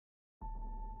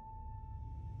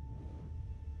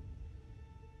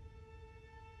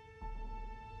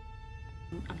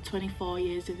I'm 24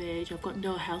 years of age, I've got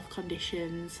no health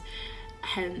conditions,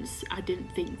 hence I didn't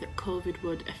think that COVID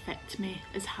would affect me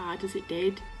as hard as it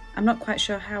did. I'm not quite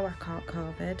sure how I caught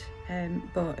COVID,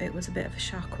 but it was a bit of a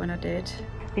shock when I did.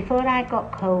 Before I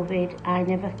got COVID, I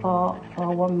never thought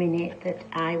for 1 minute that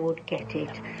I would get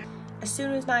it. As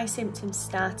soon as my symptoms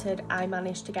started, I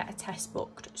managed to get a test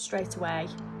booked straight away.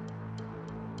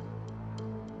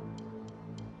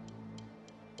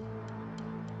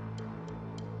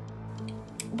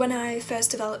 When I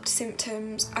first developed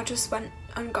symptoms, I just went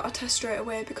and got a test straight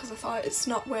away because I thought it's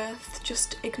not worth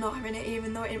just ignoring it,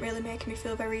 even though it didn't really make me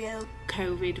feel very ill.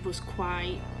 COVID was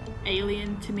quite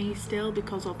alien to me still,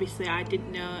 because obviously I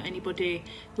didn't know anybody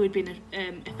who had been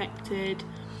affected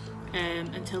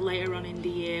until later on in the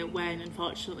year, when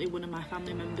unfortunately one of my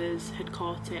family members had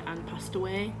caught it and passed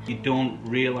away. You don't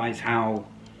realise how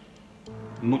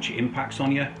much it impacts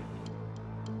on you.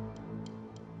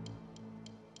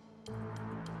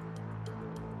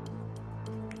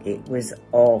 It was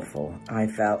awful. I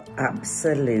felt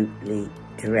absolutely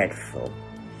dreadful.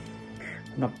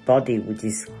 My body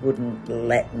wouldn't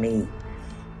let me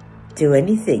do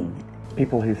anything.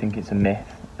 People who think it's a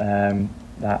myth,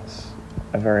 that's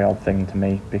a very odd thing to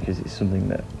me, because it's something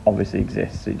that obviously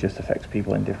exists. It just affects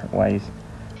people in different ways.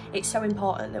 It's so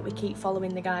important that we keep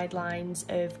following the guidelines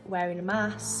of wearing a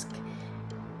mask,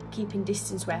 keeping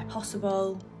distance where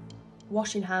possible,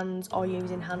 washing hands or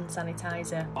using hand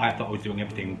sanitizer. I thought I was doing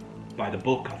everything by the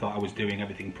book. I thought I was doing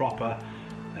everything proper,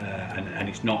 and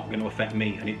it's not going to affect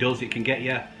me. And it does, it can get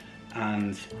you,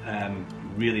 and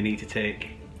really need to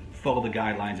follow the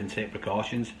guidelines and take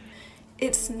precautions.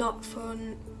 It's not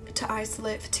fun to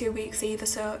isolate for 2 weeks either,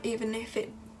 so even if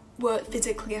it won't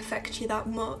physically affect you that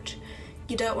much,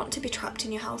 you don't want to be trapped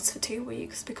in your house for 2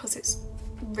 weeks, because it's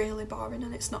really boring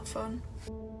and it's not fun.